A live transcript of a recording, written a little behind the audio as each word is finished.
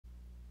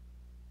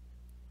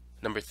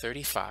Number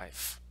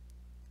 35.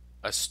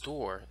 A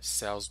store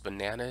sells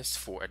bananas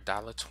for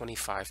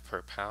 $1.25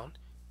 per pound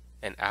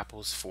and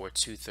apples for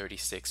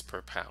 $2.36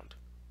 per pound.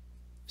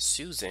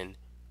 Susan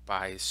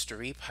buys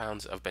 3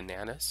 pounds of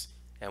bananas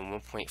and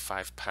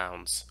 1.5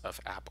 pounds of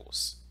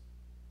apples.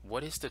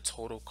 What is the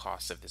total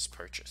cost of this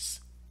purchase?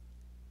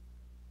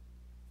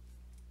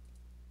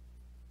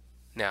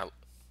 Now,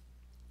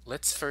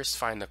 let's first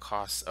find the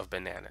cost of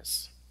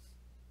bananas.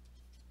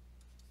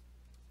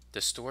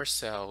 The store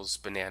sells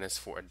bananas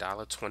for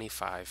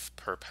 $1.25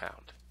 per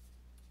pound,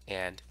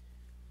 and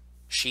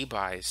she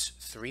buys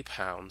 3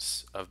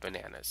 pounds of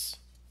bananas.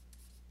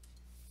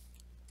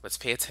 Let's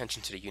pay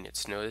attention to the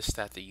units. Notice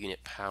that the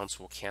unit pounds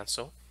will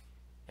cancel,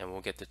 and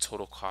we'll get the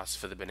total cost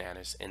for the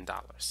bananas in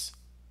dollars.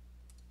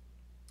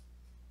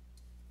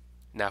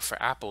 Now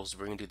for apples,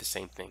 we're going to do the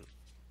same thing.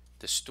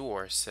 The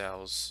store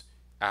sells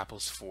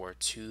apples for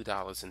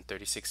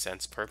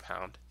 $2.36 per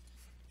pound,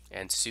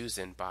 and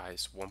Susan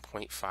buys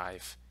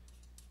 1.5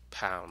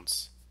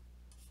 pounds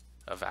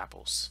of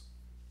apples.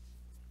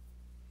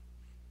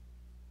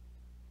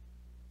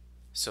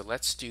 So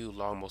let's do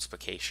long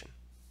multiplication.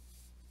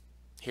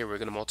 Here we're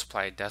going to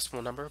multiply a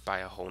decimal number by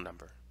a whole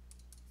number.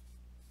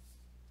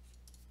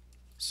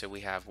 So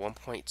we have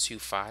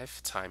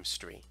 1.25 times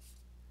 3.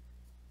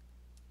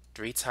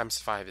 3 times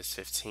 5 is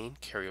 15,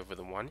 carry over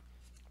the 1.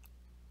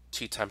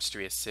 2 times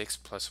 3 is 6,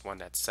 plus 1,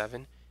 that's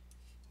 7.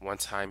 1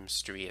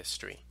 times 3 is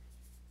 3.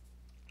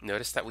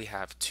 Notice that we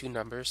have 2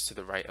 numbers to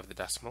the right of the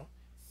decimal.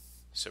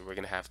 So we're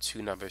going to have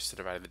 2 numbers to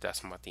the right of the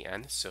decimal at the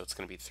end, so it's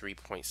going to be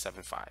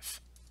 3.75.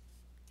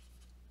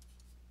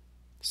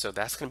 So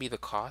that's going to be the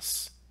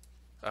cost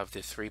of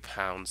the 3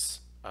 pounds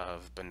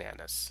of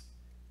bananas,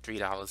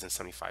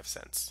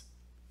 $3.75.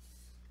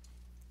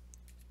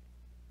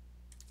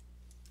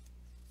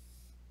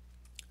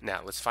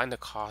 Now let's find the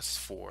cost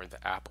for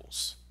the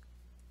apples.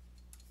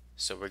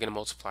 So we're going to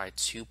multiply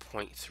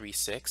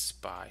 2.36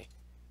 by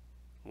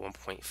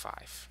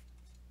 1.5.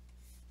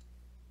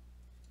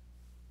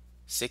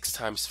 6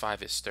 times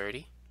 5 is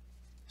 30,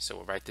 so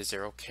we'll write the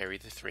 0, carry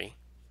the 3.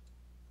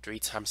 3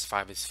 times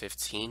 5 is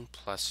 15,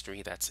 plus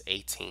 3, that's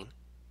 18.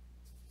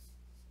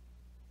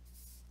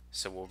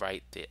 So we'll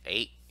write the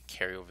 8,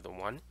 carry over the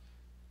 1.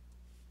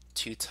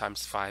 2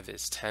 times 5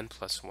 is 10,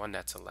 plus 1,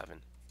 that's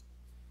 11.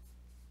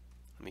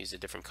 Let me use a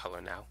different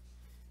color now.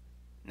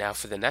 Now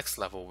for the next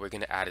level, we're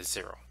going to add a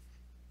 0.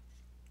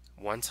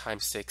 1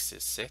 times 6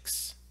 is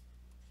 6.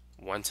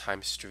 1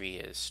 times 3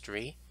 is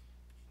 3.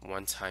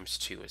 1 times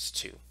 2 is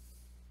 2.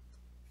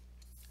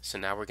 So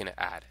now we're going to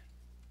add.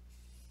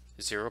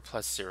 0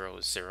 plus 0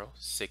 is 0.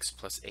 6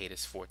 plus 8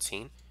 is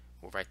 14.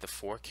 We'll write the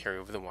 4, carry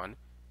over the 1.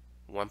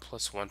 1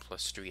 plus 1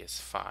 plus 3 is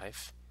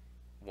 5.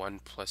 1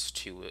 plus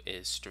 2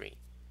 is 3.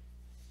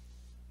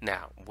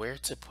 Now, where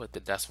to put the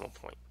decimal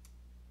point?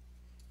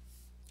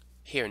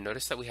 Here,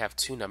 notice that we have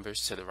 2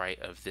 numbers to the right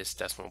of this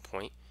decimal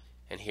point,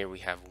 and here we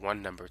have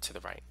 1 number to the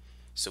right.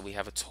 So we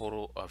have a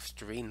total of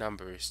 3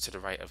 numbers to the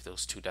right of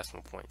those 2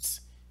 decimal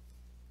points.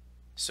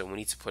 So we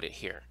need to put it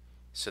here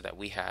so that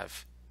we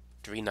have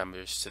 3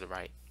 numbers to the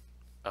right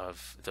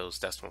of those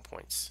decimal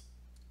points.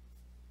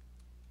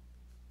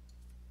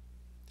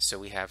 So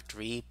we have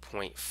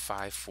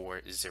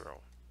 3.540.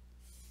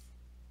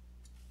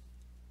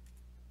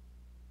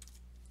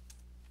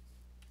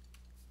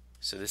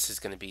 So this is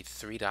going to be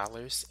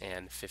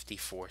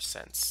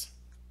 $3.54.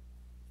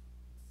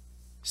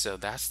 So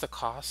that's the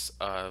cost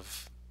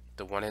of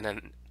the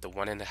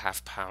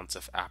 1.5 pounds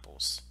of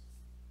apples.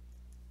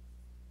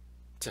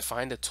 To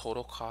find the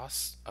total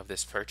cost of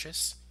this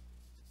purchase,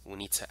 we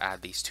need to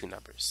add these 2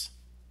 numbers.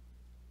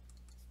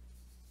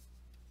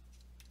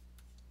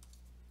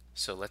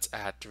 So let's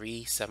add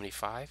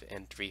 375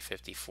 and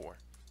 354.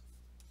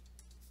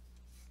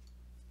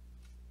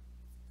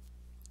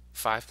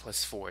 5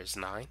 plus 4 is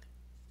 9.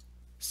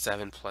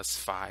 7 plus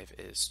 5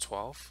 is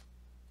 12.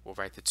 We'll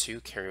write the 2,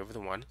 carry over the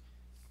 1.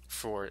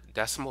 For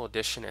decimal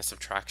addition and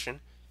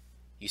subtraction,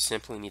 you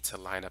simply need to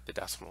line up the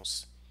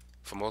decimals.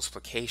 For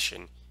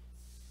multiplication,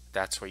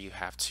 that's where you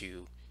have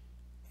to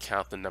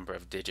count the number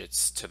of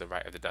digits to the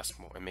right of the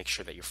decimal and make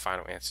sure that your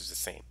final answer is the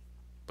same.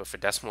 But for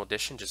decimal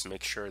addition, just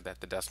make sure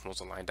that the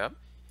decimals are lined up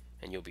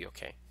and you'll be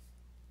okay.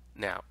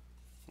 Now,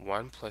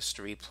 1 plus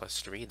 3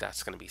 plus 3,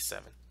 that's going to be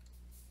 7.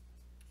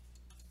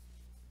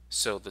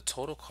 So the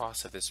total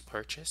cost of this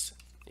purchase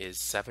is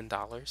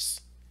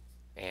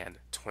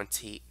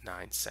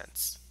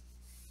 $7.29.